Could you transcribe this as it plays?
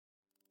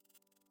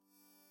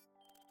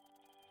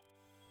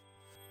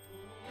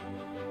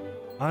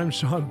I'm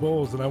Shawn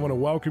Bolz, and I want to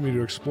welcome you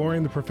to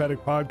Exploring the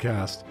Prophetic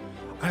podcast.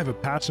 I have a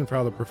passion for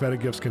how the prophetic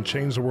gifts can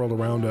change the world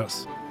around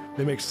us.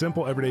 They make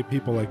simple, everyday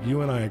people like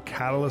you and I a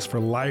catalyst for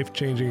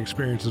life-changing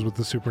experiences with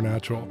the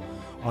supernatural.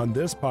 On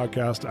this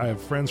podcast, I have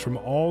friends from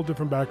all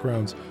different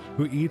backgrounds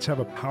who each have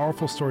a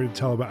powerful story to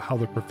tell about how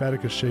the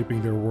prophetic is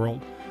shaping their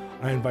world.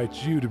 I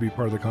invite you to be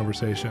part of the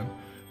conversation.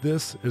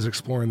 This is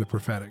Exploring the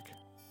Prophetic.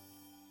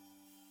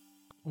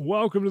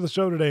 Welcome to the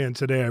show today, and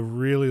today I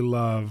really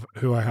love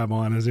who I have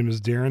on. His name is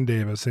Darren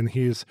Davis, and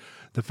he's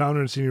the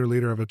founder and senior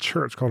leader of a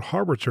church called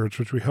Harbour Church,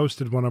 which we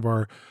hosted one of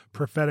our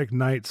prophetic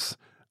nights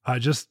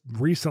just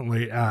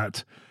recently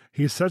at.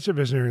 He's such a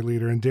visionary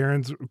leader, and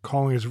Darren's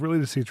calling is really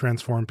to see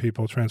transform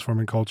people,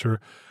 transforming culture.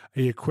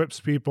 He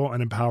equips people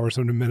and empowers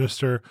them to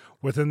minister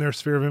within their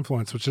sphere of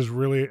influence, which is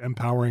really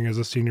empowering as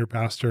a senior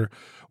pastor.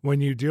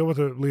 When you deal with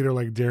a leader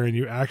like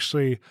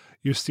Darren,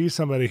 you see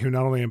somebody who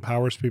not only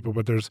empowers people,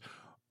 but there's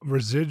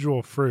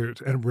residual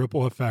fruit and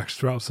ripple effects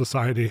throughout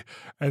society.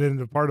 And in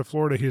the part of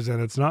Florida he's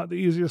in, it's not the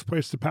easiest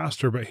place to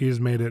pastor, but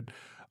he's made it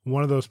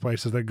one of those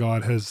places that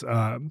God has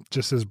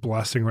just is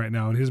blessing right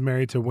now. And he's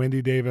married to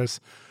Wendy Davis,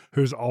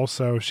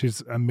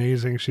 she's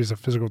amazing. She's a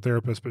physical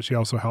therapist, but she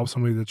also helps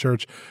them lead the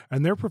church.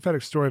 And their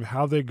prophetic story of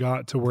how they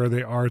got to where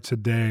they are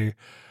today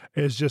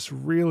is just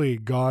really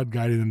God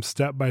guiding them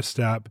step by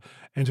step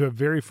into a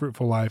very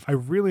fruitful life. I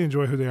really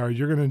enjoy who they are.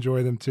 You're going to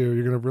enjoy them too.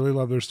 You're going to really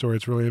love their story.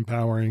 It's really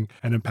empowering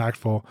and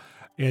impactful.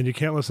 And you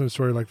can't listen to a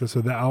story like this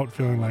without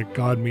feeling like,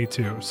 God, me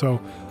too.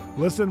 So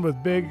listen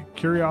with big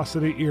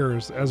curiosity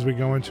ears as we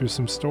go into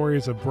some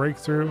stories of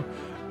breakthrough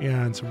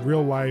and some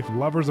real life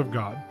lovers of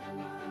God.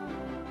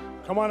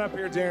 Come on up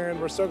here, Darren.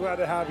 We're so glad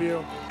to have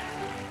you.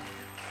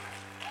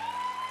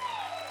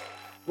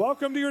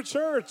 Welcome to your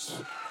church.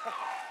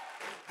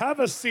 Have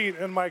a seat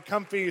in my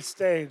comfy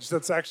stage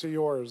that's actually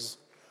yours.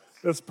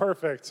 That's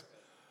perfect.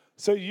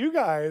 So you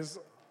guys,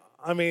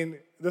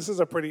 this is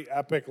a pretty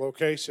epic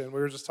location. We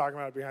were just talking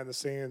about it behind the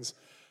scenes,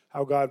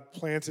 how God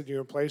planted you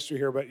and placed you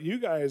here. But you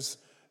guys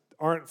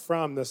aren't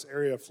from this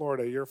area of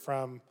Florida. You're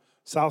from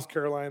South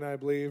Carolina, I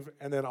believe,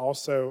 and then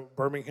also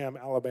Birmingham,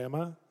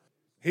 Alabama.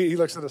 He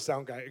looks at the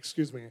sound guy.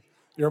 Excuse me.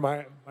 You're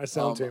my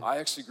sound team. I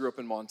actually grew up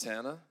in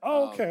Montana.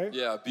 Oh, okay.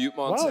 Butte,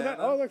 Montana.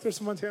 Wow, look, there's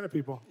some Montana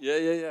people.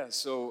 Yeah.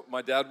 So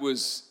my dad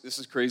was, this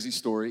is a crazy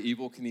story,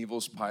 Evel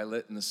Knievel's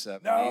pilot in the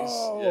 70s.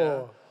 No.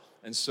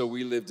 Yeah. And so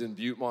we lived in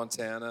Butte,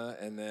 Montana,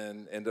 and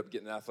then ended up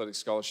getting an athletic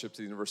scholarship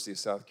to the University of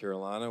South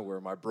Carolina, where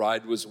my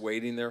bride was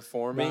waiting there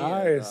for me.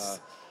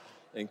 Nice.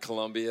 In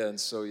Columbia. And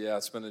so,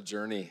 it's been a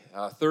journey.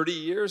 30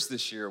 years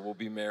this year we'll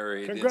be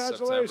married in September.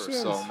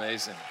 Congratulations. So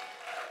amazing.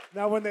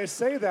 Now, when they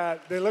say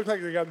that, they look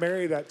like they got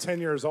married at 10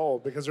 years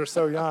old because they're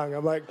so young.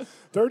 I'm like,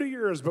 30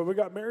 years, but we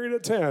got married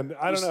at 10.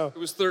 I don't know. It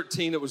was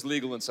 13. It was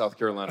legal in South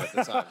Carolina at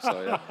the time.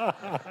 So,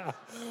 yeah.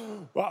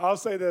 Well, I'll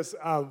say this.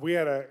 We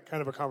had a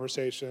kind of a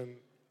conversation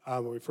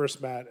when we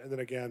first met and then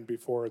again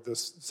before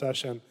this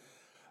session.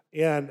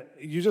 And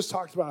you just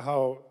talked about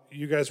how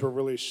you guys were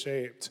really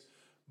shaped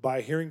by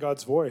hearing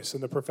God's voice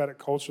and the prophetic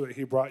culture that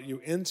he brought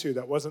you into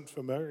that wasn't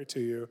familiar to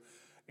you.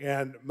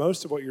 And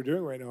most of what you're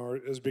doing right now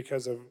is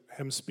because of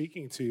him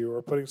speaking to you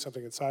or putting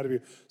something inside of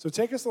you. So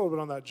take us a little bit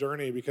on that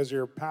journey because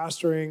you're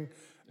pastoring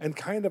in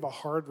kind of a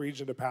hard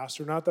region to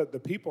pastor. Not that the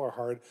people are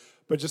hard,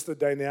 but just the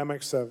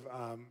dynamics of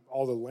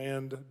all the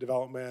land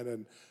development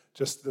and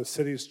just the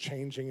cities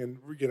changing and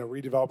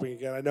redeveloping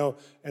again. I know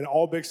in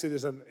all big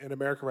cities in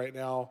America right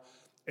now,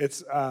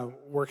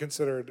 we're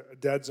considered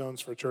dead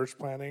zones for church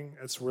planting.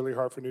 It's really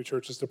hard for new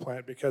churches to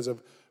plant because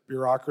of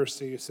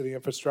bureaucracy, city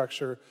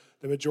infrastructure.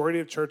 The majority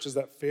of churches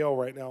that fail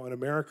right now in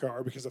America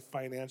are because of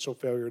financial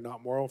failure,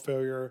 not moral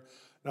failure,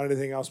 not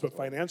anything else, but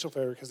financial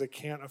failure because they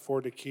can't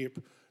afford to keep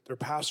their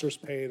pastors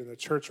paid and the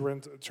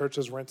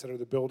churches rented or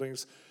the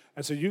buildings.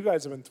 And so you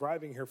guys have been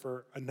thriving here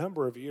for a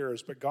number of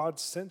years, but God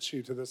sent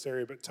you to this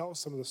area. But tell us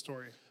some of the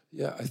story.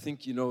 Yeah, I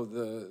think,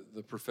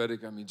 the prophetic,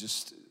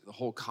 just the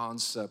whole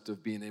concept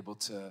of being able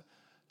to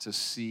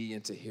see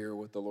and to hear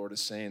what the Lord is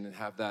saying and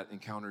have that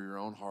encounter your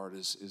own heart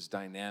is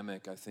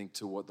dynamic, I think,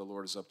 to what the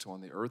Lord is up to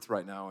on the earth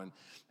right now.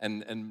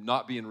 And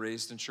not being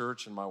raised in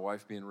church and my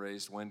wife being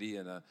raised, Wendy,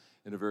 in a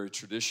very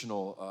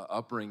traditional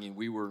upbringing,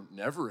 we were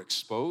never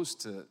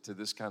exposed to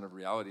this kind of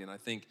reality. And I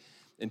think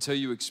until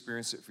you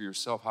experience it for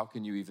yourself, how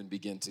can you even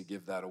begin to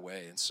give that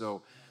away? And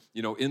so,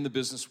 in the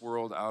business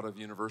world, out of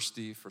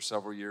university for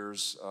several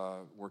years,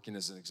 working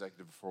as an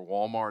executive for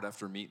Walmart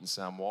after meeting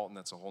Sam Walton,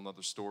 that's a whole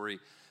nother story.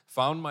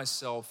 Found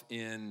myself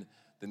in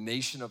the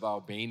nation of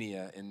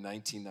Albania in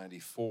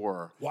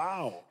 1994.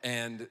 Wow.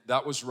 And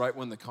that was right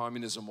when the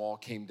communism wall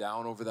came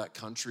down over that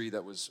country.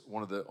 That was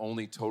one of the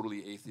only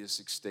totally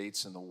atheistic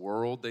states in the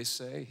world, they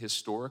say,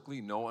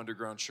 historically, no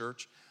underground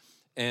church.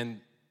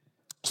 And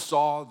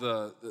saw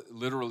the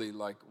literally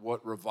like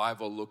what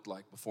revival looked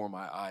like before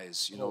my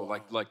eyes,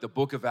 like the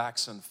book of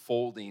Acts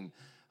unfolding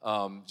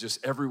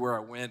just everywhere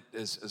I went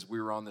as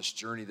we were on this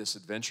journey, this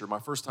adventure, my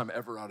first time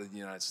ever out of the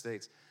United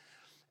States.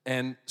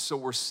 And so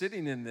we're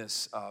sitting in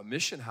this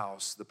mission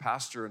house, the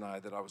pastor and I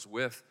that I was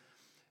with,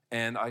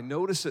 and I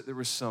noticed that there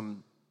was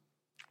some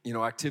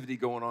activity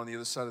going on the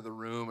other side of the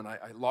room, and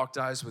I locked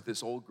eyes with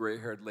this old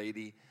gray-haired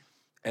lady.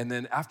 And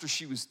then after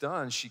she was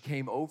done, she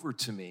came over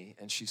to me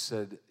and she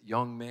said,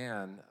 young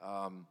man,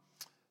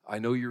 I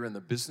know you're in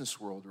the business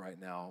world right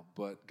now,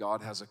 but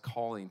God has a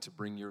calling to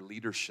bring your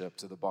leadership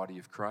to the body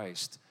of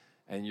Christ.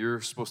 And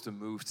you're supposed to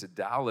move to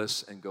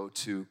Dallas and go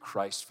to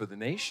Christ for the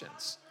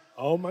Nations.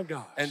 Oh my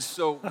gosh. And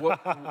so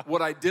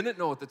what I didn't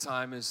know at the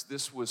time is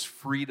this was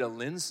Frida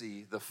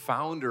Lindsay, the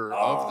founder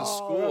of the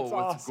school with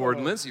awesome.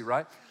 Gordon Lindsay,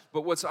 right?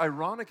 But what's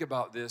ironic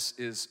about this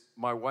is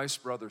my wife's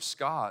brother,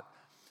 Scott,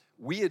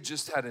 we had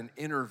just had an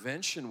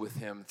intervention with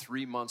him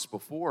 3 months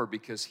before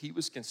because he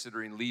was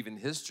considering leaving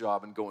his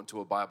job and going to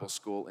a Bible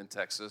school in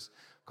Texas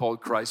called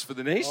Christ for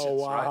the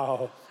Nations,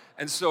 right?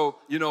 And so,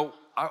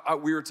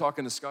 we were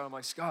talking to Scott. I'm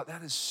like, Scott,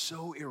 that is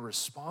so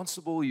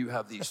irresponsible. You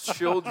have these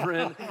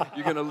children.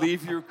 You're going to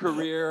leave your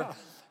career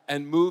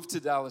and move to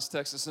Dallas,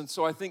 Texas. And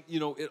so I think,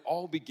 it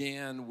all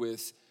began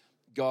with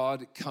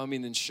God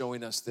coming and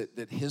showing us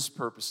that his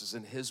purposes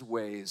and his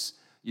ways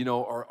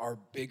are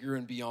bigger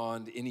and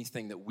beyond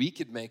anything that we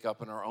could make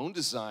up in our own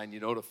design,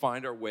 to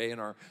find our way and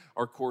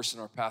our course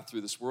and our path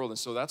through this world. And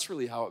so that's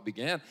really how it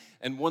began.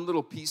 And one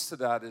little piece to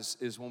that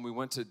is when we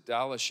went to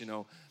Dallas,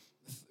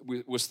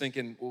 we was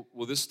thinking,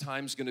 well, this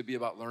time's going to be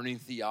about learning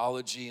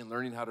theology and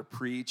learning how to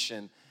preach.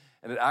 And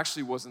it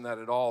actually wasn't that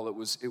at all. It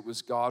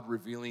was God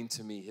revealing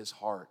to me his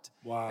heart.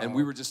 Wow. And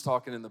we were just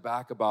talking in the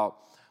back about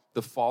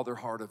the father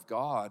heart of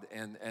God.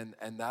 And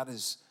that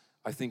is,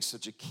 I think,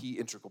 such a key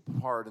integral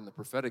part in the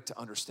prophetic to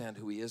understand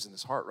who he is in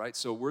his heart, right?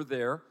 So we're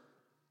there,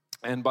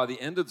 and by the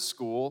end of the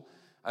school,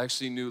 I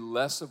actually knew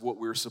less of what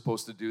we were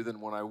supposed to do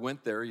than when I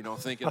went there,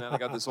 thinking that I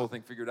got this whole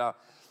thing figured out.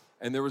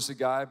 And there was a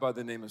guy by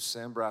the name of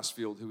Sam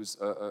Brassfield who was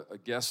a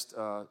guest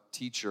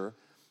teacher,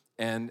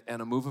 and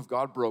a move of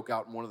God broke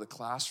out in one of the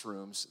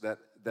classrooms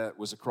that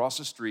was across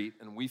the street,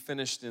 and we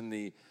finished in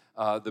the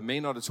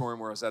main auditorium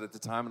where I was at the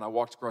time, and I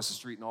walked across the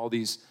street, and all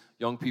these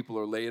young people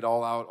are laid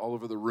all out all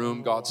over the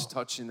room. God's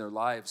touching their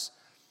lives.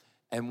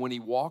 And when he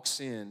walks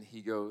in,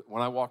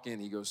 when I walk in,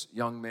 he goes,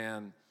 young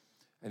man,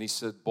 and he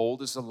said,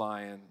 bold as a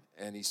lion,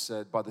 and he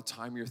said, by the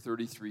time you're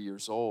 33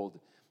 years old,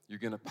 you're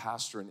going to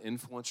pastor an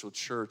influential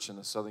church in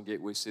the Southern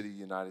Gateway City of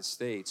the United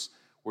States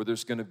where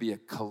there's going to be a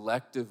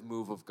collective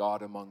move of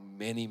God among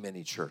many,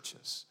 many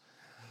churches.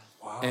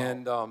 Wow.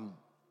 And,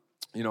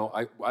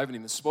 I haven't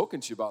even spoken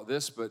to you about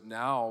this, but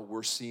now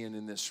we're seeing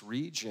in this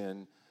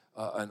region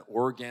an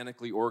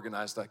organically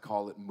organized, I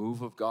call it,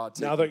 move of God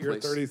taking place. Now that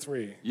you're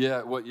 33.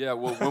 Yeah,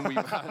 well, when we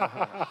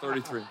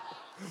 33.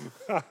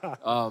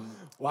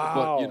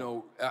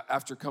 Wow. But,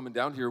 after coming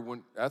down here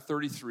at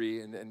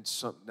 33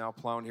 and now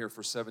plowing here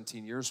for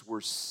 17 years, we're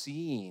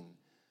seeing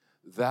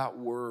that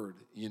word,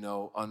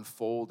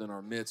 unfold in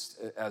our midst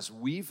as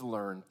we've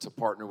learned to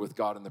partner with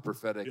God in the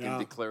prophetic and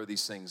declare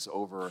these things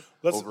over.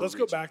 Let's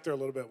go back there a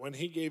little bit. When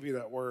he gave you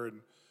that word,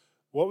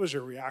 what was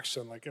your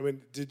reaction?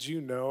 Did you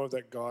know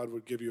that God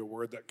would give you a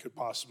word that could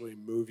possibly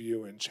move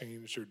you and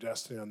change your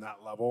destiny on that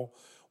level?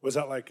 Was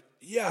that like,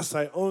 yes,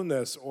 I own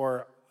this,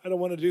 or I don't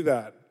want to do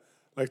that?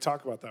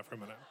 Talk about that for a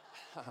minute.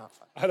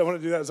 I don't want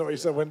to do that. Is that what you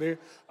said, Wendy?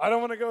 I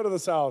don't want to go to the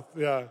South.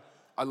 Yeah.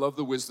 I love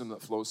the wisdom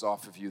that flows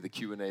off of you, the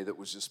Q&A that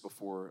was just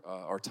before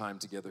our time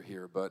together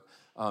here. But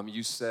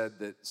you said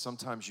that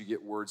sometimes you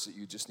get words that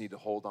you just need to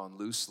hold on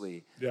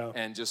loosely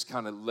and just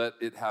kind of let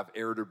it have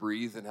air to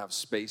breathe and have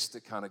space to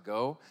kind of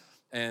go.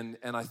 And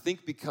I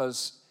think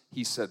because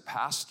he said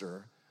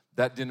pastor,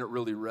 that didn't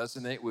really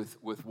resonate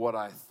with what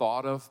I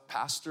thought of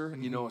pastor,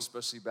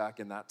 especially back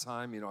in that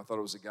time. I thought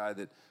it was a guy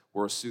that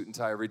wore a suit and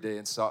tie every day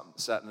and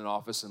sat in an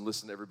office and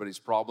listened to everybody's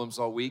problems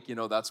all week.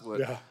 That's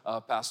what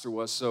pastor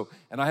was. So,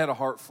 and I had a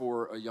heart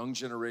for a young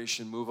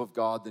generation, move of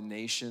God, the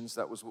nations.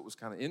 That was what was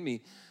kind of in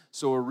me.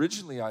 So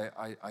originally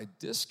I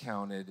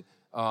discounted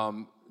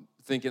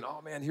thinking,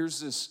 oh man, here's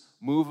this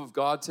move of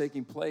God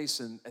taking place,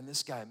 and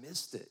this guy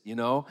missed it,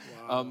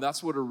 Wow.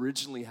 That's what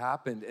originally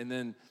happened. And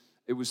then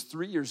it was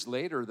 3 years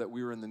later that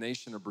we were in the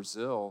nation of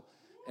Brazil,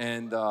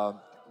 and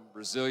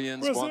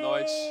Brazilians, boa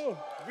noite.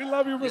 We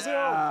love you, Brazil.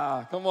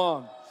 Yeah, come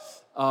on.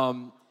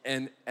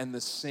 And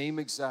the same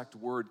exact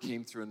word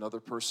came through another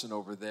person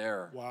over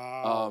there.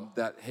 Wow.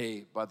 That,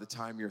 hey, by the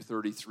time you're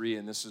 33,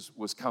 and this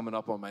was coming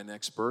up on my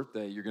next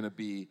birthday, you're going to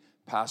be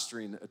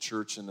pastoring a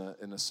church in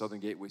the Southern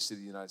Gateway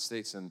City of the United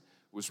States, and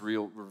was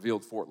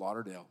revealed Fort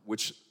Lauderdale,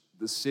 which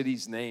the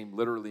city's name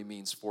literally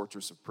means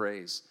fortress of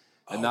praise.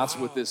 And that's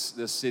what this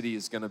city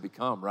is going to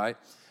become, right?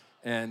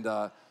 And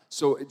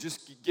so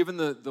just giving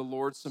the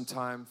Lord some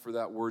time for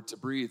that word to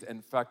breathe.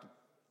 In fact,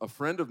 a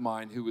friend of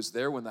mine who was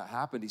there when that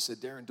happened, he said,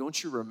 Darren,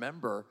 don't you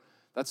remember?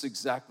 That's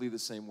exactly the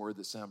same word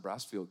that Sam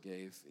Brassfield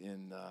gave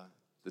in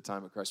the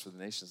time of Christ for the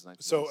Nations.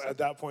 So at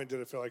that point, did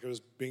it feel like it was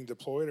being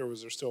deployed, or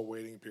was there still a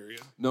waiting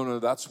period? No,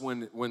 that's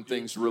when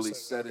things really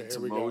set into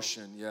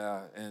motion.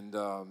 Yeah, and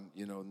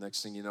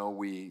next thing you know,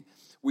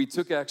 we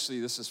took,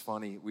 actually, this is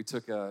funny, we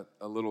took a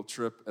little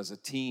trip as a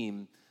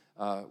team.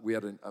 We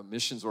had a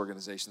missions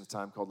organization at the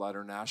time called Light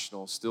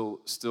International,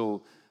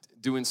 still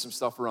doing some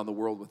stuff around the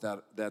world with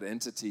that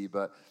entity.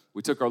 But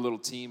we took our little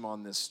team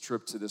on this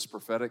trip to this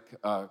prophetic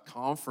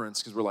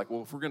conference because we're like,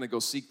 well, if we're going to go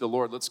seek the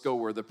Lord, let's go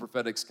where the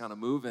prophetic's kind of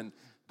moving,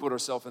 put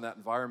ourselves in that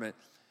environment.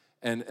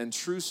 And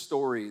true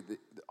story,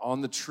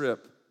 on the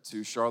trip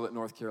to Charlotte,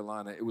 North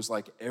Carolina, it was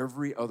like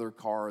every other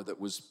car that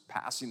was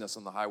passing us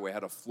on the highway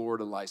had a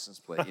Florida license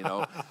plate,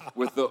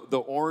 with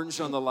the orange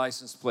on the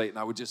license plate. And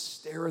I would just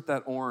stare at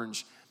that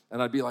orange,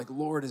 and I'd be like,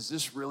 Lord, is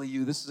this really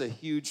you? This is a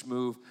huge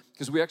move.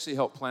 Because we actually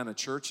helped plant a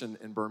church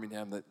in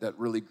Birmingham that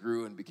really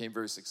grew and became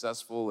very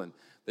successful, and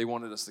they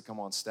wanted us to come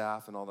on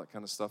staff and all that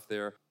kind of stuff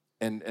there.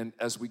 And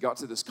as we got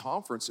to this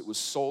conference, it was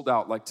sold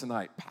out like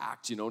tonight,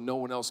 packed, no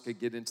one else could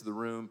get into the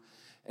room.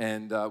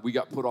 And we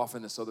got put off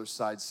in this other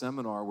side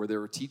seminar where they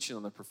were teaching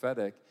on the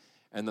prophetic.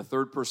 And the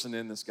third person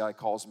in, this guy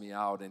calls me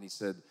out, and he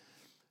said,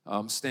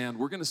 Stan,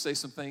 we're going to say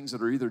some things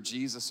that are either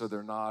Jesus or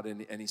they're not.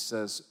 And he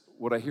says,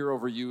 what I hear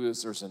over you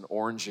is there's an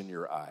orange in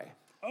your eye.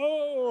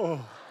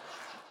 Oh,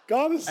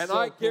 God is and so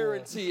I cool.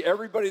 guarantee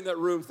everybody in that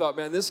room thought,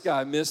 man, this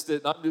guy missed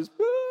it. And I'm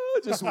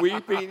just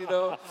weeping, in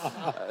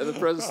the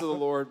presence of the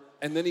Lord.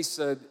 And then he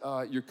said,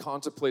 you're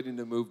contemplating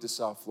to move to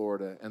South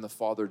Florida, and the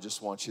Father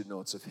just wants you to know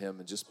it's of him,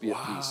 and just be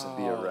at peace and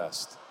be at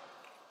rest.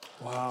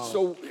 Wow.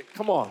 So,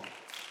 come on.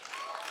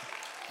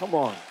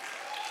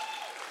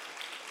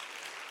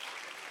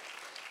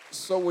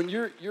 So when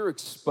you're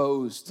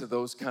exposed to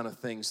those kind of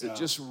things that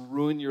just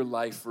ruin your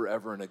life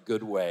forever in a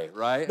good way,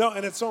 right? No,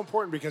 and it's so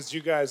important because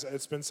you guys,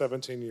 it's been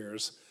 17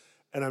 years,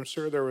 and I'm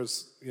sure there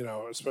was,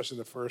 especially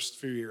the first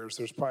few years,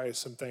 there's probably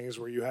some things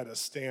where you had to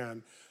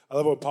stand. I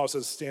love what Paul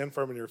says, stand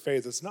firm in your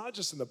faith. It's not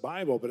just in the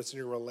Bible, but it's in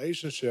your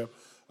relationship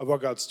of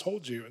what God's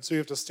told you. And so you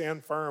have to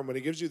stand firm. When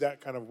he gives you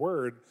that kind of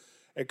word,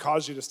 it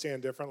causes you to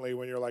stand differently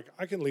when you're like,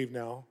 I can leave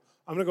now.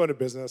 I'm going to go into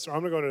business, or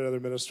I'm going to go into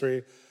another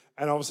ministry.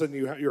 And all of a sudden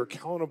you're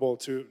accountable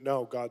to,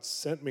 no, God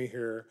sent me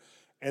here.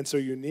 And so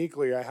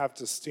uniquely I have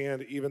to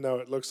stand even though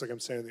it looks like I'm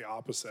saying the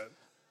opposite.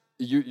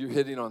 You're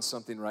hitting on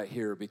something right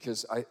here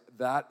because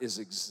that is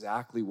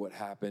exactly what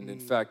happened. In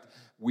fact,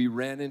 we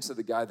ran into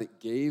the guy that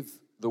gave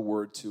the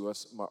word to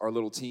us, our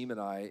little team and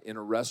I, in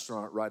a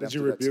restaurant right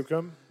after that. Did you rebuke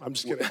him? I'm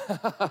just kidding.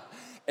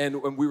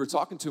 And when we were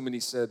talking to him, and he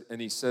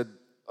said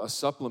a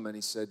supplement,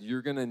 he said,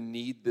 you're going to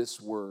need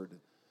this word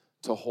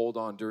to hold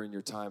on during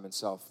your time in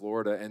South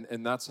Florida.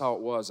 And that's how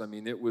it was. I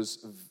mean,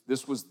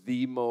 this was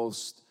the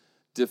most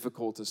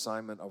difficult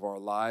assignment of our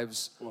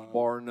lives,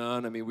 bar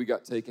none. I mean, we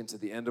got taken to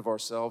the end of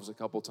ourselves a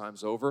couple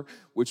times over,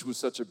 which was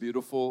such a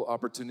beautiful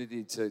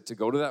opportunity to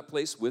go to that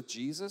place with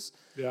Jesus.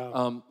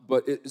 Yeah.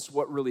 But it's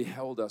what really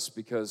held us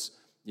because,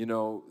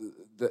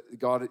 that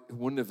God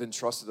wouldn't have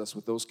entrusted us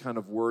with those kind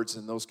of words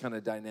and those kind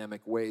of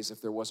dynamic ways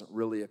if there wasn't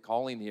really a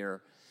calling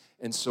here.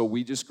 And so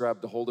we just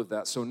grabbed a hold of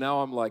that. So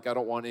now I'm like, I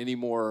don't want any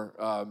more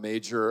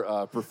major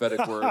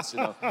prophetic words.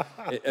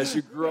 As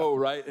you grow,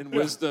 right, in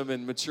wisdom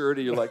and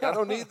maturity, you're like, I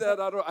don't need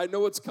that. I know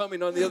what's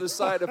coming on the other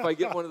side if I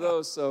get one of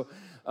those. So,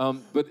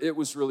 but it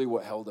was really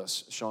what held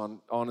us,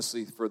 Shawn,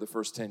 honestly, for the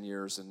first 10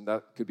 years. And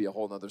that could be a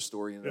whole other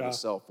story in and of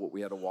itself, what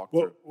we had to walk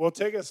through. Well,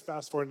 take us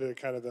fast forward into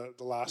kind of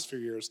the last few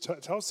years.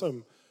 Tell us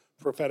some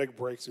prophetic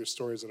breakthrough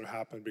stories that have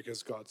happened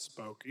because God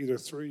spoke, either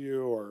through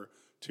you or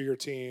to your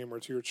team or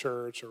to your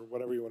church or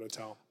whatever you want to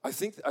tell. I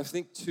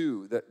think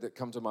two that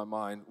come to my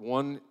mind.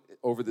 One,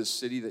 over this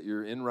city that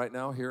you're in right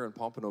now here in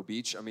Pompano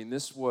Beach. I mean,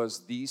 this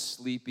was the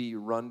sleepy,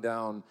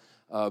 rundown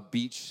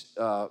beach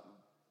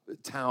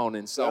town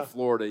in South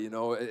Florida.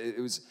 It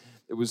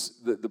was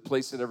the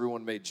place that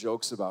everyone made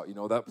jokes about.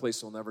 That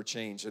place will never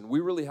change. And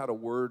we really had a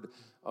word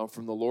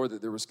from the Lord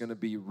that there was going to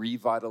be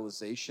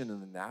revitalization in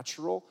the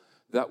natural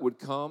that would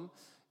come.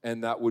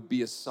 And that would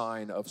be a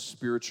sign of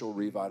spiritual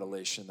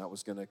revitalization that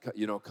was going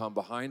to, come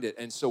behind it.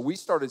 And so we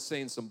started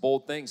saying some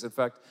bold things. In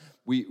fact,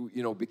 we,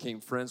 became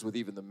friends with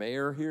even the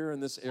mayor here in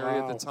this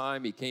area at the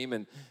time. He came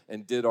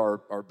and did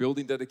our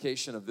building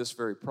dedication of this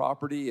very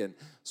property. And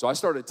so I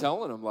started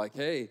telling him, like,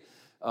 hey,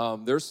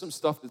 there's some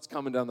stuff that's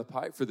coming down the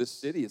pipe for this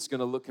city. It's going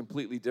to look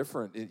completely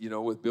different,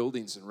 with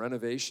buildings and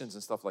renovations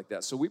and stuff like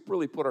that. So we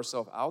really put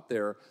ourselves out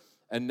there.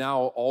 And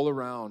now all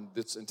around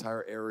this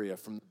entire area,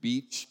 from the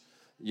beach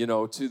to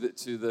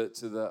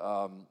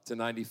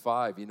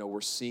 95, we're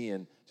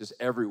seeing just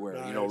everywhere,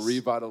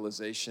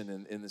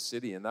 revitalization in the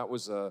city. And that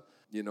was a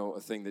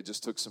thing that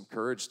just took some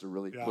courage to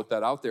really put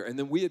that out there. And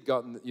then we had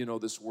gotten,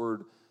 this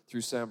word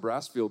through Sam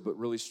Brassfield, but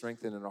really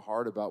strengthened in our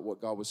heart about what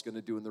God was going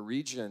to do in the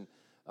region,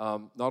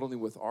 not only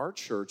with our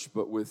church,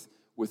 but with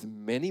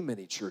many,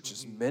 many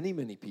churches, many,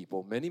 many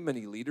people, many,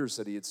 many leaders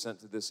that he had sent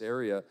to this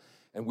area.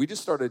 And we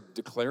just started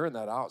declaring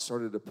that out,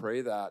 started to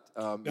pray that.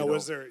 Now,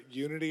 was there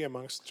unity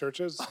amongst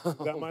churches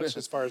that much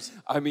as far as?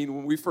 I mean,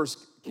 when we first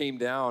came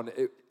down,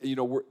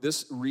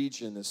 this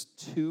region is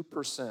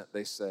 2%,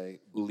 they say,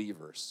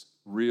 believers,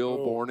 real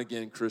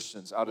born-again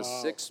Christians out of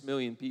 6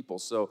 million people.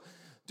 So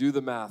do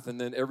the math. And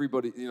then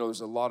everybody,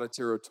 there's a lot of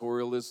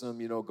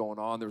territorialism, going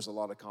on. There's a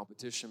lot of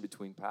competition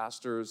between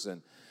pastors.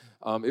 And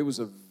it was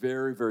a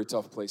very, very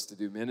tough place to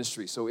do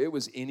ministry. So it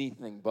was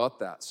anything but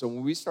that. So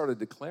when we started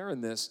declaring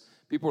this,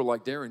 people were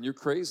like, Darren, you're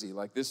crazy.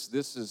 Like this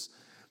is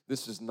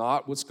this is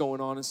not what's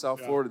going on in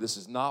South Florida. This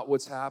is not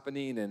what's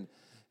happening.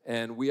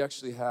 And we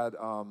actually had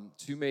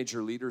 2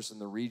 major leaders in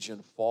the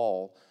region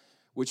fall,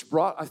 which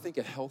brought, I think,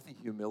 a healthy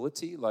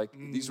humility. Like,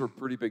 these were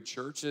pretty big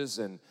churches,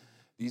 and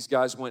these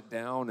guys went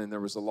down, and there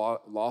was a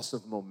loss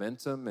of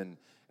momentum.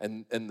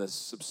 And the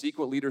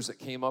subsequent leaders that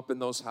came up in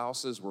those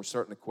houses were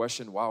starting to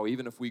question, wow,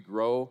 even if we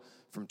grow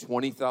from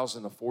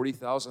 20,000 to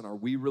 40,000, are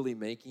we really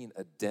making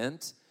a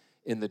dent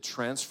in the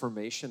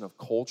transformation of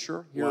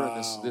culture here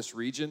in this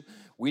region?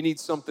 We need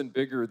something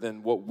bigger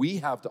than what we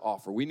have to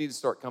offer. We need to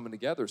start coming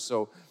together.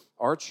 So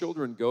our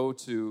children go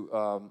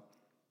to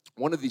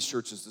one of these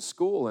churches to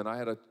school, and I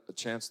had a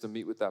chance to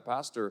meet with that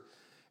pastor,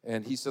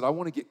 and he said, I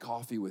want to get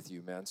coffee with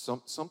you, man.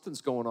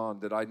 Something's going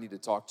on that I need to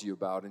talk to you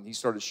about. And he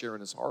started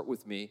sharing his heart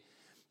with me.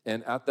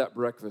 And at that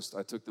breakfast,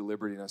 I took the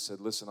liberty and I said,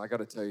 listen, I got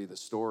to tell you the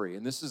story.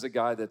 And this is a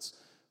guy that's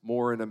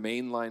more in a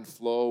mainline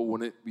flow,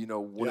 wouldn't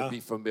be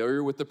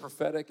familiar with the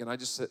prophetic. And I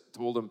just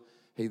told him,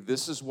 hey,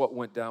 this is what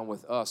went down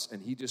with us.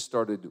 And he just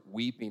started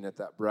weeping at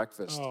that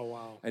breakfast. Oh,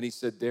 wow. And he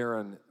said,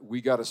 Darren,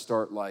 we got to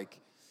start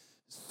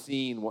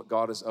seeing what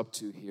God is up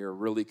to here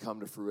really come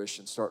to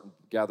fruition, start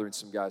gathering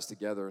some guys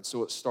together. And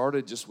so it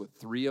started just with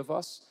 3 of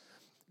us,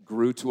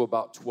 grew to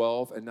about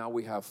 12, and now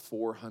we have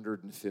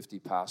 450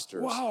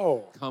 pastors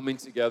coming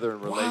together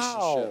in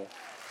relationship.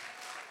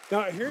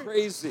 Now,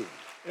 crazy.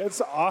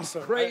 It's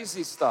awesome.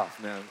 Crazy stuff,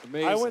 man.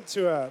 Amazing. I went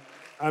to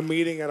a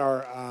meeting at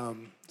our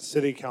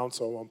city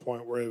council at one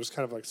point where it was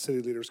kind of like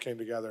city leaders came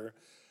together,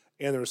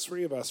 and there was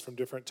 3 of us from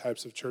different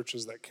types of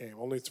churches that came,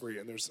 only 3.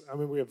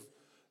 And we have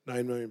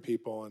 9 million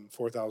people and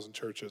 4,000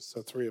 churches,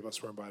 so 3 of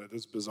us were invited.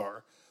 It's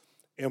bizarre.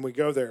 And we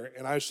go there,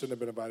 and I shouldn't have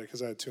been invited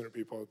because I had 200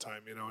 people at the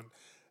time,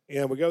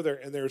 and we go there,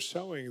 and they're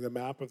showing the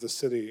map of the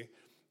city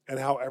and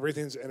how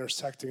everything's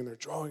intersecting, and they're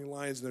drawing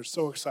lines, and they're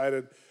so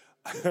excited.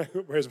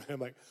 Where's my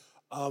hand?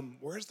 I'm like,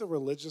 where's the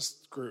religious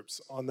groups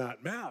on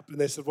that map? And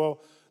they said,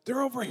 well,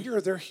 they're over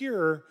here. They're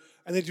here,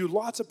 and they do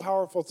lots of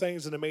powerful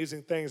things and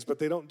amazing things, but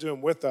they don't do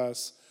them with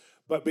us.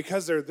 But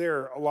because they're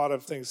there, a lot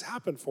of things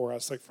happen for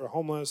us, like for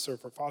homeless or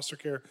for foster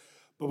care,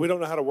 but we don't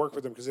know how to work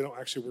with them because they don't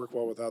actually work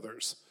well with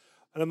others.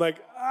 And I'm like,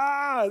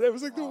 that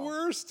was the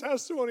worst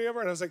testimony ever.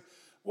 And I was like,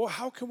 well,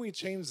 how can we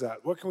change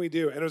that? What can we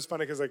do? And it was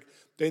funny because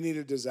they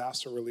needed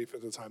disaster relief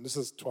at the time. This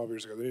is 12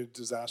 years ago. They needed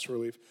disaster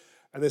relief.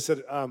 And they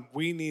said,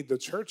 we need the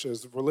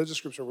churches. The religious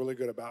groups are really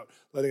good about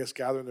letting us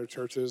gather in their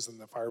churches, and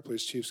the fire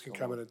police chiefs can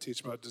come in and teach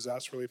about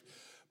disaster relief.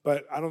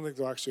 But I don't think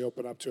they'll actually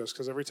open up to us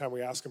because every time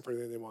we ask them for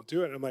anything, they won't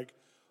do it. And I'm like,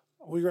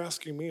 well, you're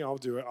asking me, I'll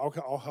do it.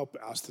 I'll help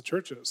ask the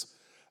churches.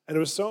 And it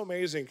was so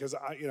amazing because,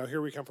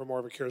 here we come from more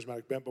of a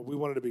charismatic bent, but we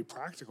wanted to be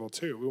practical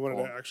too. We wanted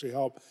to actually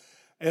help.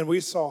 And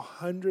we saw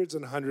hundreds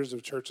and hundreds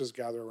of churches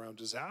gather around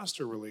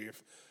disaster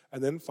relief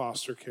and then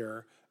foster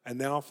care and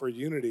now for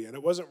unity. And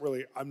it wasn't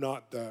really, I'm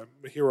not the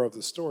hero of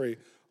the story.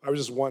 I was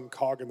just one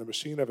cog in the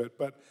machine of it.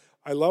 But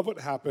I love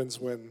what happens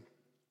when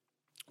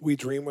we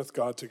dream with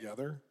God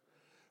together.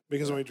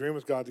 Because when we dream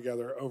with God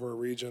together over a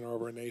region or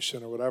over a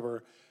nation or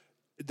whatever,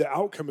 the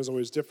outcome is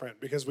always different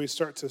because we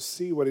start to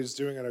see what he's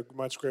doing at a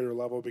much greater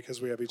level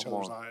because we have each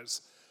other's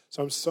eyes.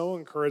 So I'm so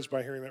encouraged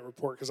by hearing that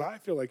report because I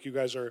feel like you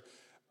guys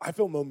I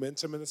feel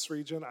momentum in this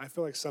region. I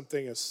feel like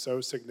something is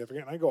so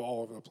significant. I go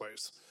all over the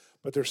place,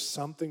 but there's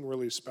something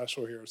really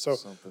special here. So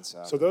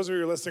those of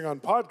you listening on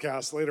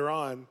podcasts later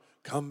on,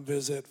 come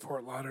visit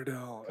Fort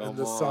Lauderdale and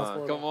the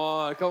South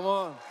Florida. Come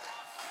on.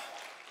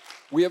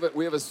 We have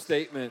a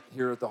statement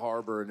here at the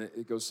Harbor, and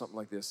it goes something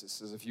like this. It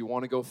says, if you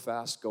want to go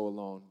fast, go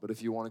alone. But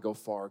if you want to go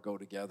far, go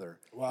together.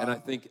 Wow. And I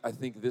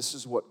think this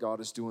is what God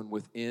is doing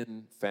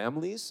within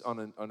families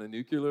on a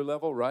nuclear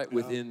level, right? Yeah.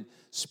 Within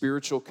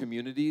spiritual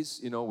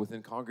communities,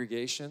 within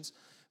congregations,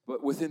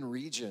 but within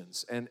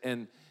regions.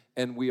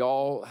 And we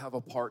all have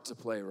a part to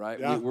play, right?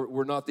 Yeah.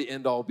 We're not the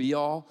end-all,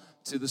 be-all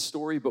to the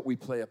story, but we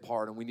play a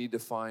part, and we need to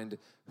find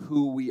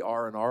who we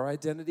are in our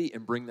identity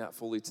and bring that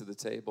fully to the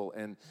table.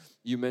 And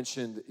you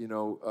mentioned,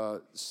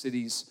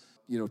 cities,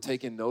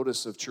 taking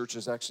notice of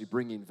churches actually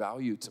bringing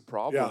value to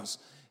problems.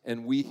 Yeah.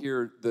 And we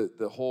hear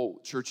the whole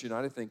Church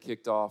United thing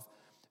kicked off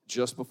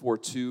just before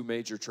 2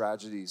 major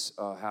tragedies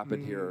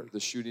happened here.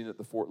 The shooting at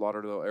the Fort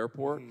Lauderdale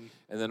airport,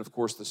 and then, of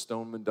course, the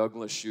Stoneman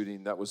Douglas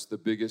shooting. That was the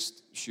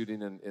biggest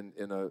shooting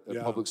in a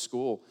public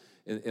school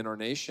in our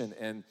nation.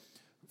 And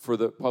for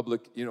the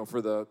public,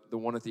 for the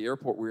one at the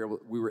airport,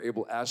 we were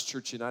able as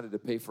Church United to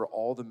pay for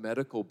all the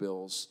medical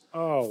bills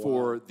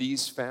for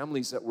these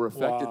families that were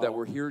affected, that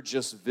were here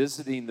just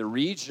visiting the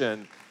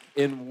region.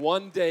 In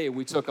one day,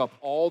 we took up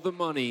all the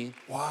money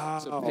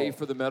to pay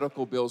for the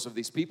medical bills of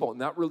these people,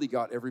 and that really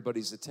got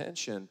everybody's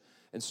attention.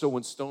 And so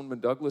when Stoneman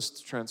Douglas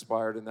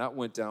transpired and that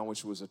went down,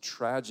 which was a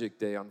tragic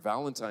day on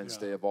Valentine's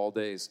Day of all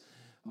days,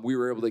 we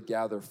were able to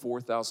gather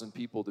 4,000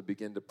 people to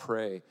begin to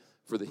pray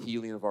for the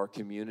healing of our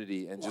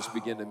community and just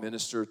begin to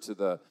minister to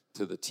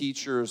the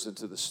teachers and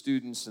to the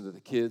students and to the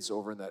kids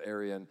over in that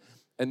area.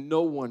 And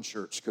no one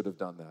church could have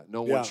done that.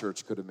 No one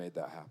church could have made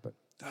that happen.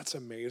 That's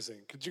amazing.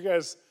 Could you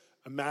guys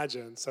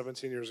imagine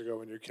 17 years ago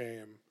when you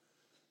came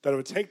that it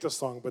would take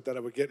this long, but that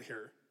it would get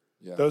here?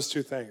 Yeah. Those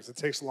two things. It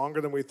takes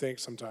longer than we think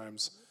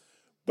sometimes,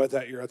 but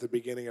that you're at the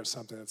beginning of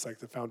something. It's like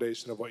the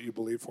foundation of what you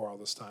believe for all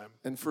this time.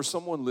 And for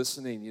someone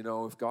listening,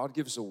 if God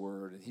gives a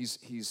word, and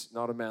he's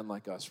not a man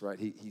like us, right?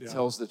 He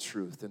tells the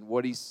truth, and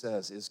what he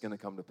says is going to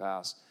come to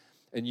pass.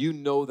 And you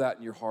know that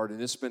in your heart,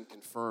 and it's been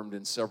confirmed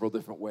in several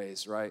different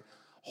ways, right?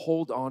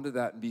 Hold on to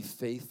that and be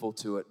faithful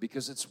to it,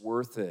 because it's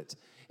worth it.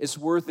 It's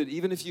worth it,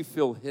 even if you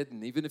feel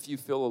hidden, even if you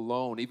feel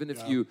alone, even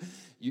if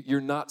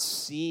you're not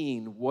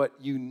seeing what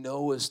you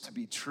know is to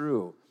be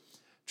true.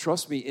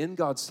 Trust me, in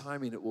God's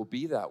timing, it will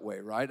be that way,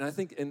 right? And I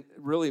think, and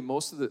really,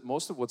 most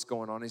of what's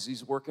going on is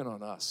he's working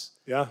on us.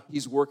 Yeah.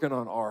 He's working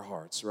on our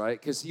hearts, right?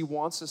 Because he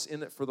wants us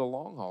in it for the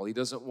long haul. He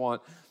doesn't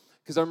want,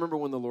 because I remember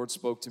when the Lord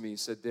spoke to me, he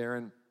said,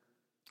 Darren,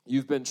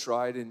 you've been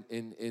tried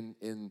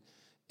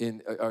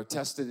or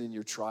tested in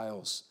your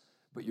trials,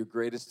 but your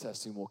greatest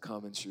testing will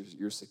come in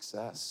your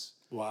success.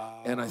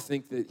 Wow. And I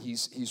think that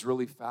he's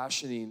really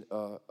fashioning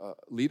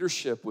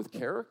leadership with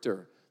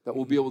character that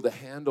we'll be able to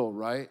handle,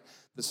 right?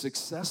 The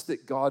success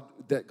that God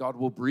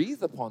will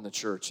breathe upon the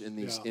church in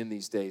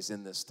these days,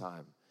 in this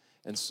time.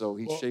 And so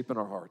he's shaping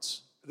our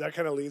hearts. That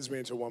kind of leads me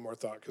into one more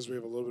thought, because we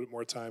have a little bit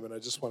more time, and I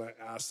just want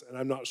to ask, and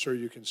I'm not sure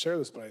you can share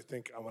this, but I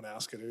think I want to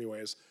ask it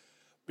anyways,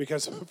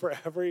 because for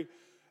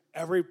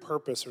every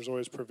purpose, there's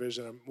always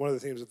provision. And one of the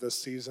themes of this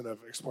season of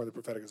Exploring the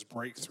Prophetic is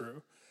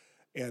breakthrough.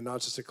 And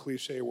not just a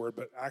cliche word,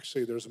 but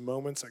actually there's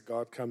moments that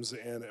God comes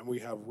in and we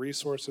have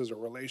resources or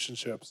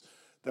relationships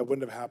that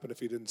wouldn't have happened if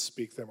he didn't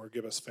speak them or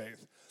give us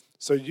faith.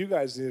 So you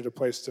guys needed a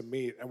place to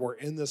meet, and we're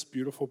in this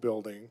beautiful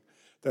building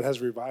that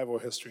has revival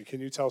history. Can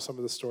you tell some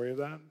of the story of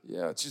that?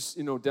 Yeah, it's just,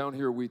 down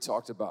here we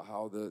talked about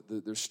how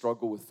there's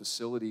struggle with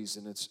facilities,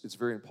 and it's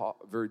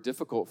very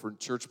difficult for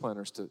church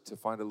planners to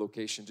find a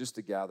location just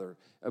to gather.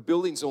 A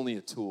building's only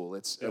a tool.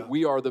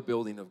 We are the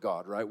building of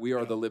God, right? We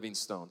are the living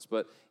stones,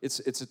 but it's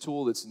a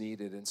tool that's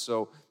needed. And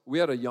so we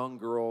had a young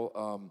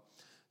girl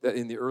that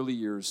in the early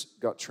years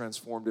got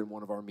transformed in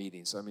one of our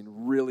meetings. I mean,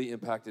 really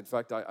impacted. In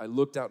fact, I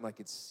looked out and I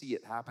could see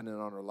it happening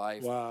on her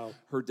life. Wow.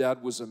 Her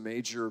dad was a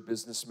major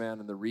businessman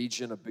in the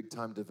region, a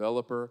big-time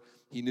developer.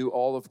 He knew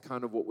all of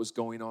kind of what was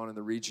going on in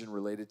the region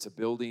related to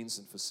buildings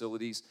and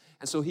facilities.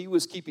 And so he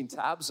was keeping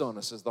tabs on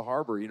us as the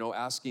Harbor,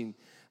 asking,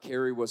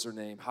 Carrie was her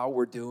name, how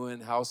we're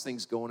doing, how's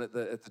things going at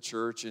the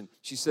church. And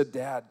she said,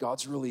 Dad,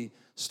 God's really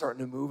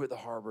starting to move at the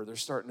Harbor. They're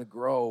starting to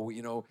grow,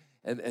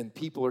 And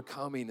people are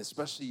coming,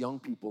 especially young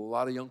people. A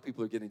lot of young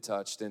people are getting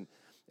touched. And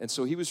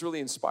so he was really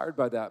inspired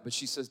by that. But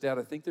she says, Dad,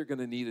 I think they're going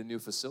to need a new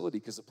facility,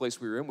 because the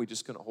place we were in, we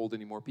just couldn't hold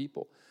any more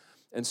people.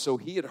 And so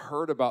he had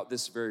heard about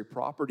this very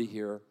property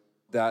here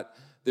that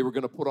they were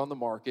going to put on the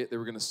market. They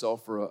were going to sell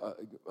for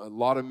a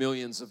lot of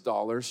millions of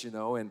dollars,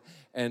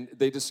 and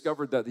they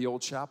discovered that the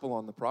old chapel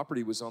on the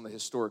property was on the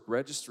historic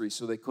registry,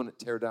 so they couldn't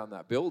tear down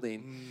that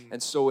building.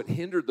 And so it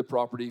hindered the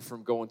property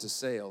from going to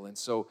sale. And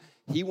so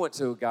he went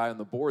to a guy on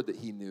the board that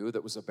he knew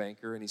that was a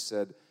banker, and he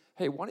said,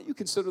 hey, why don't you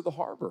consider the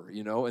Harbor,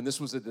 And this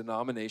was a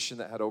denomination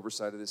that had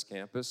oversight of this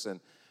campus. And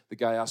the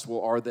guy asked,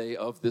 well, are they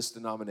of this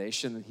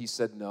denomination? And he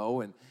said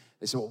no. And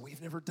they said, well,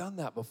 we've never done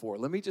that before.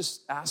 Let me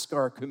just ask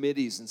our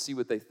committees and see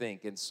what they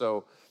think. And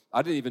so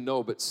I didn't even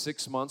know, but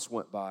 6 months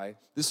went by.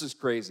 This is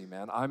crazy,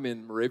 man. I'm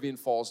in Moravian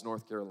Falls,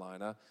 North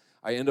Carolina.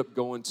 I end up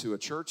going to a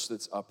church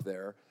that's up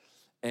there.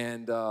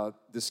 And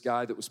this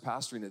guy that was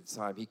pastoring at the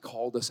time, he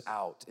called us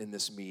out in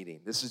this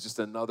meeting. This is just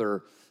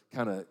another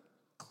kind of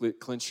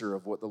clincher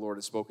of what the Lord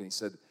has spoken.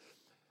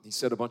 He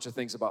said a bunch of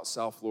things about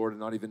South Florida,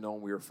 not even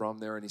knowing we were from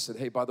there. And he said,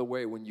 hey, by the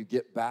way, when you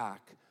get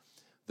back,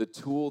 the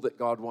tool that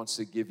God wants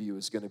to give you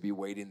is going to be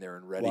waiting there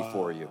and ready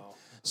for you.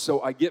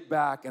 So I get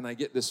back and I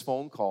get this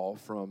phone call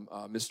from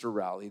Mr.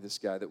 Rowley, this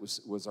guy that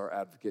was our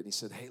advocate. And he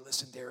said, hey,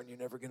 listen, Darren, you're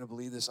never going to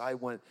believe this. I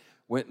went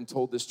and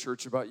told this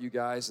church about you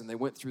guys, and they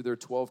went through their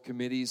 12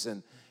 committees,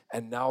 and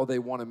now they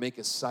want to make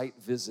a site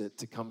visit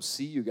to come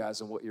see you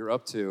guys and what you're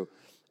up to.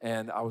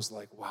 And I was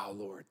like, wow,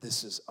 Lord,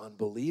 this is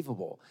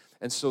unbelievable.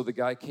 And so the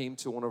guy came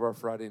to one of our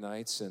Friday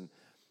nights, and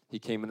he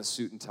came in a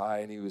suit and tie,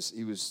 and he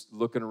was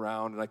looking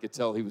around, and I could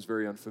tell he was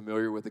very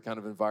unfamiliar with the kind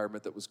of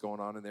environment that was going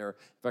on in there.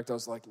 In fact, I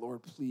was like,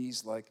 Lord,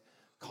 please,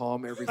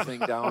 calm everything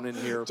down in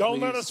here. Don't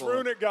please, let us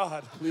ruin it,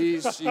 God.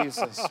 Please,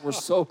 Jesus, we're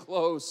so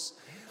close.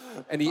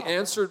 And he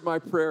answered my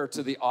prayer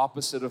to the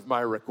opposite of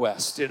my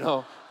request,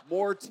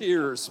 More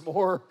tears,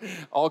 more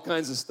all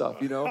kinds of stuff,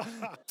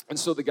 And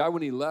so the guy,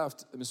 when he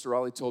left, Mr.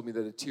 Rowley told me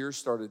that a tear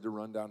started to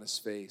run down his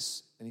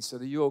face. And he said,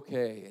 are you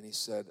okay? And he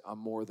said, I'm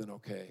more than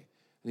okay.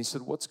 And he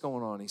said, what's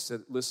going on? He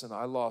said, listen,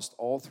 I lost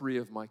all 3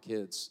 of my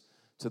kids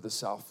to the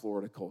South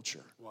Florida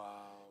culture. Wow.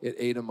 It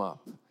ate them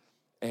up.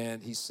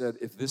 And he said,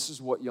 if this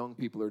is what young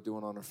people are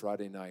doing on a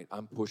Friday night,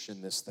 I'm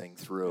pushing this thing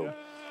through. Yes.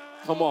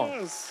 Come on.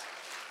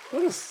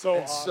 That is so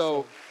awesome.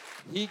 So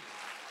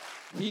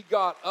he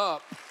got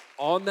up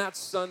on that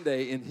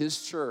Sunday in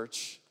his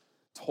church,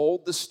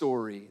 told the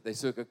story. They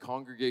took a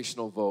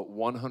congregational vote,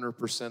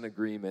 100%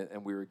 agreement,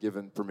 and we were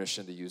given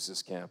permission to use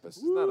this campus.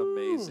 Isn't that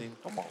amazing?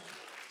 Come on.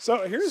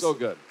 So so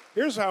good.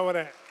 Here's how I want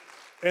to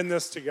end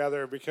this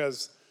together,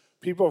 because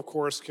people, of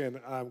course, can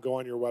go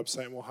on your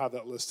website, and we'll have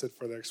that listed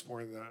for the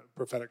Exploring the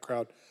Prophetic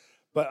crowd.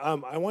 But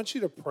I want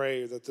you to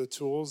pray that the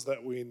tools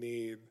that we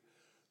need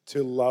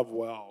to love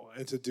well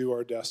and to do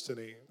our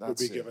destiny would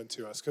be given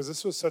to us. Because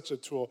this was such a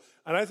tool.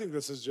 And I think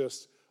this is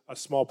just a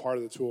small part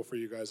of the tool for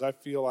you guys. I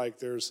feel like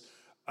there's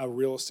a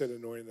real estate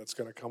anointing that's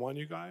going to come on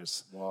you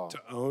guys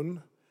to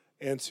own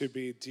and to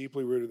be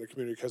deeply rooted in the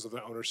community because of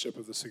the ownership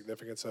of the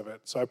significance of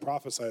it. So I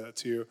prophesy that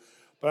to you.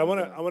 But I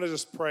want to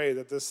just pray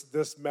that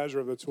this measure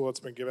of the tool that's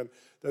been given,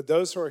 that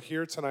those who are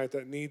here tonight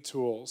that need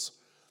tools,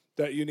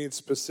 that you need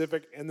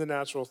specific in the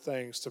natural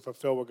things to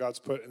fulfill what God's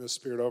put in the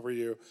Spirit over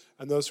you,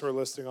 and those who are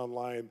listening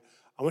online,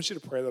 I want you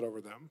to pray that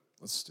over them.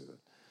 Let's do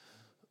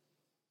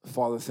it.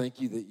 Father,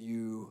 thank you that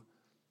you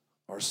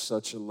are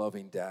such a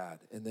loving dad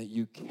and that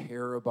you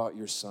care about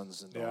your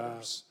sons and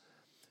daughters,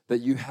 that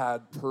you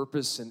had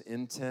purpose and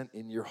intent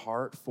in your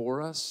heart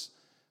for us,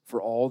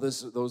 for all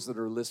those that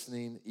are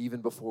listening, even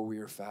before we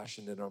were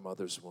fashioned in our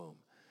mother's womb.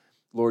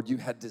 Lord, you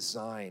had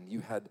design, you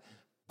had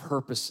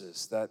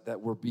purposes that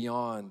were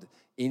beyond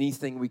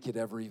anything we could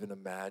ever even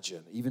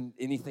imagine, even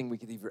anything we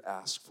could even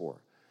ask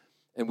for.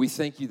 And we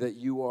thank you that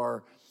you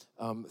are,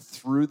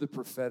 through the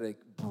prophetic,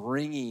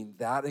 bringing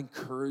that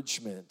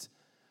encouragement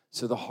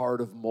to the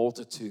heart of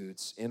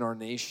multitudes in our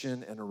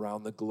nation and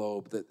around the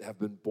globe that have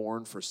been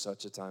born for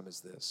such a time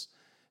as this.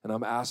 And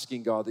I'm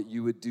asking, God, that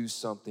you would do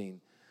something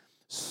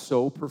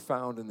so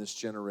profound in this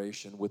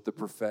generation with the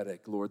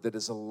prophetic, Lord, that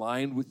is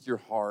aligned with your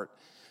heart,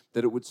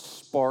 that it would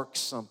spark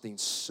something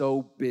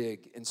so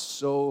big and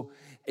so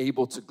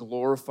able to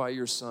glorify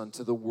your Son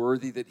to the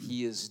worthy that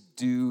he is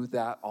due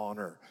that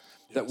honor,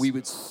 that we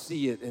would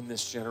see it in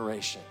this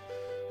generation.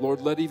 Lord,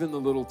 let even the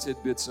little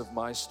tidbits of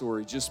my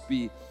story just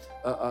be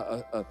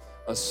a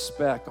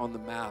speck on the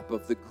map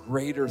of the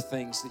greater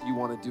things that you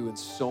want to do in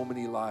so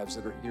many lives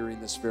that are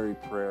hearing this very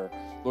prayer.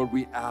 Lord,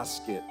 we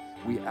ask it.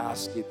 We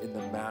ask it in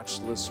the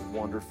matchless,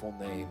 wonderful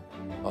name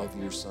of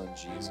your Son,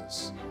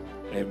 Jesus.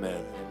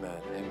 Amen,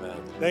 amen, amen.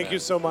 Thank you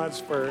so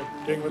much for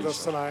being with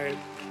us tonight,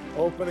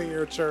 opening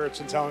your church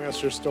and telling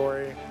us your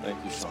story.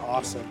 Thank you, Shawn. It's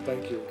awesome.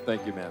 Thank you.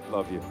 Thank you, man.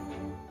 Love you.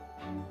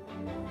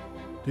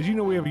 Did you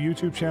know we have a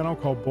YouTube channel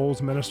called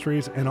Bolz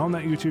Ministries? And on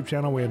that YouTube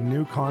channel, we have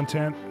new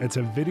content. It's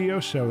a video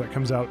show that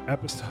comes out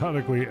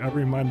episodically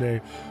every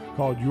Monday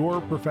called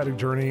Your Prophetic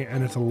Journey.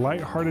 And it's a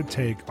lighthearted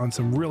take on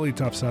some really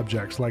tough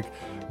subjects like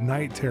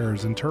night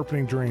terrors,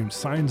 interpreting dreams,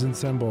 signs and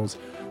symbols,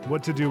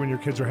 what to do when your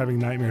kids are having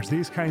nightmares,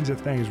 these kinds of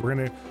things. We're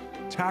going to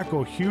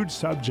tackle huge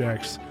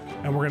subjects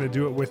and we're going to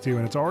do it with you.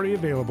 And it's already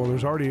available.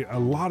 There's already a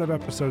lot of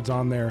episodes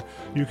on there.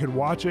 You could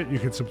watch it. You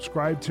could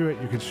subscribe to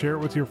it. You could share it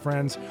with your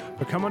friends.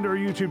 But come onto our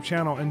YouTube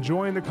channel and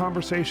join the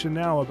conversation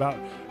now about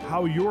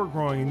how you're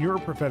growing in your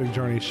prophetic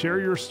journey. Share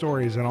your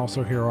stories and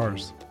also hear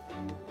ours.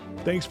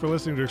 Thanks for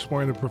listening to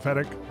Exploring the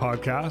Prophetic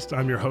podcast.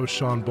 I'm your host,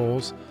 Shawn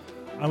Bolz.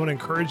 I want to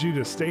encourage you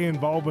to stay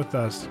involved with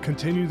us.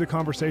 Continue the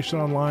conversation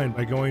online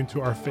by going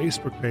to our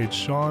Facebook page.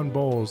 Shawn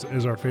Bolz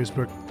is our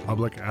Facebook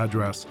public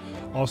address.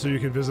 Also, you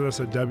can visit us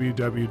at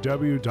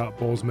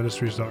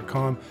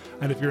www.bolzministries.com.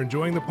 And if you're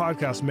enjoying the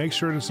podcast, make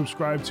sure to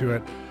subscribe to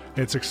it.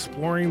 It's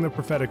Exploring the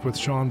Prophetic with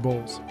Shawn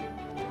Bolz.